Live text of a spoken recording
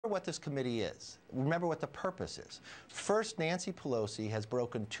What this committee is. Remember what the purpose is. First, Nancy Pelosi has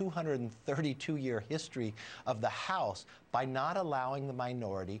broken 232-year history of the House by not allowing the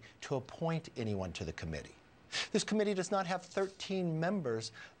minority to appoint anyone to the committee. This committee does not have 13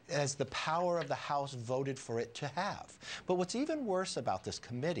 members as the power of the House voted for it to have. But what's even worse about this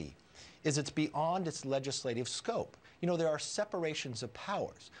committee is it's beyond its legislative scope. You know, there are separations of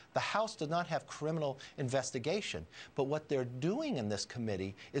powers. The House does not have criminal investigation, but what they're doing in this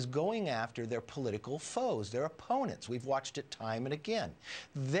committee is going after their political foes, their opponents. We've watched it time and again.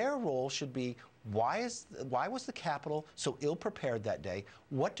 Their role should be, why was the Capitol so ill-prepared that day?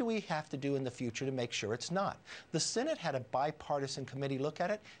 What do we have to do in the future to make sure it's not? The Senate had a bipartisan committee look at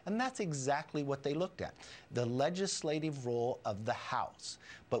it, and that's exactly what they looked at, the legislative role of the House.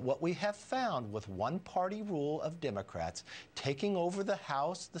 But what we have found with one-party rule of Democrats taking over the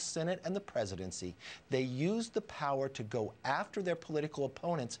House, the Senate, and the presidency, they used the power to go after their political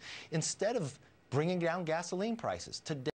opponents instead of bringing down gasoline prices. Today,